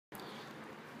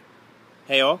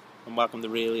Hey all, and welcome to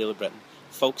Real Ale of Britain.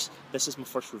 Folks, this is my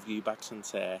first review back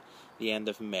since the end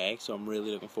of May, so I'm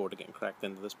really looking forward to getting cracked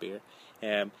into this beer.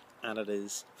 And it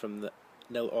is from the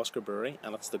Nils Brewery,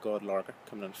 and it's the God Lager,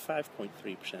 coming in 5.3%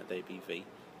 ABV.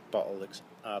 Bottle looks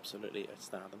absolutely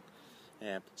outstanding.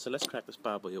 So let's crack this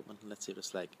bad boy open, and let's see what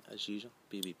it's like, as usual,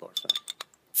 BB bar style.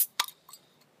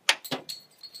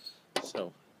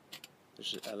 So,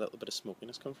 there's a little bit of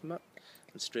smokiness coming from that,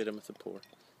 and straight in with the pour.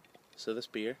 So this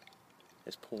beer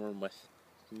is pouring with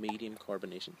medium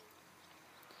carbonation.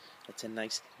 It's a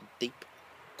nice deep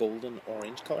golden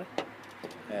orange colour.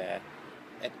 It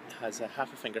has a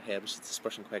half a finger head which is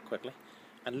dispersing quite quickly.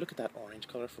 And look at that orange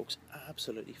colour, folks,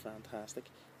 absolutely fantastic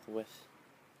with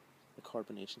the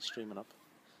carbonation streaming up.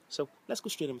 So let's go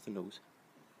straight in with the nose.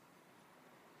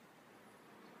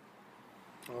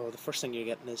 Oh, the first thing you're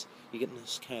getting is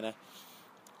this kind of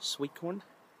sweet corn,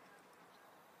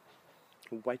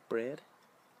 white bread,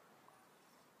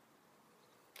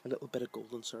 a little bit of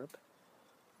golden syrup,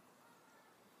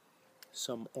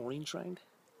 some orange rind,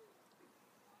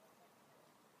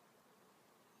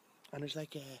 and there's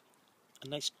like a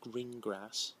nice green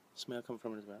grass smell coming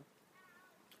from it as well.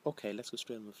 Okay, let's go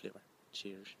straight in with flavour.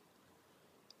 Cheers.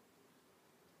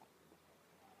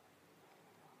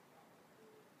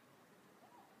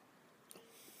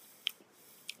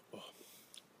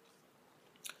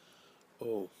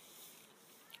 Oh,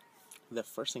 the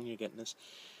first thing you're getting is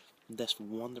this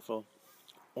wonderful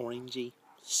orangey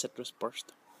citrus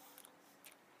burst,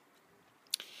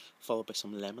 followed by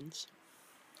some lemons,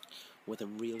 with a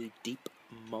really deep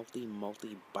malty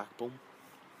backbone.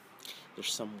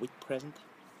 There's some wheat present,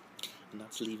 and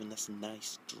that's leaving this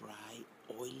nice dry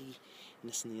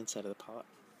oiliness in the inside of the palate.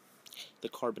 The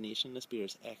carbonation in this beer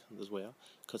is excellent as well,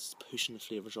 because it's pushing the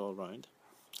flavours all around.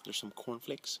 There's some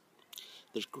cornflakes,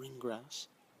 there's green grass,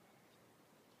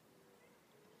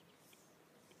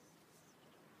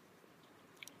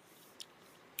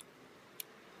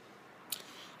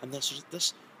 and there's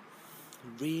this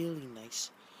really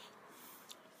nice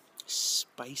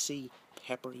spicy,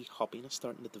 peppery hoppiness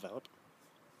starting to develop.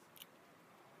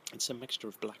 It's a mixture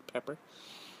of black pepper,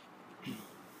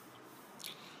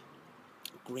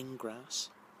 green grass,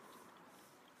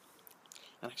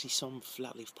 and actually some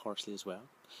flat leaf parsley as well.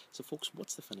 So folks,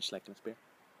 what's the finish like in this beer?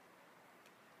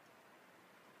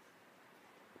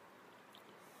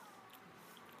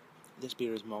 This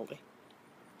beer is malty,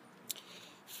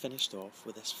 finished off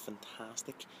with this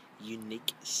fantastic,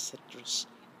 unique citrus,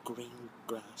 green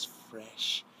grass,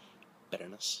 fresh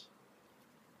bitterness.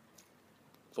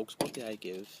 Folks, what do I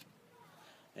give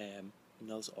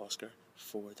Nils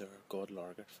for their God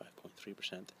Lager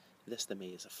 5.3%? This to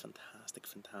me is a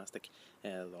fantastic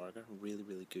lager,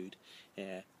 really good.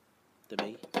 To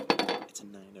me, it's a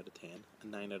 9 out of 10. A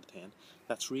 9 out of 10.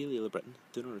 That's Real Ale of Britain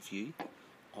doing a review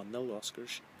on Nils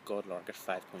God Lager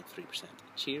 5.3%.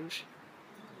 Cheers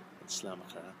and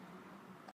Slamacara.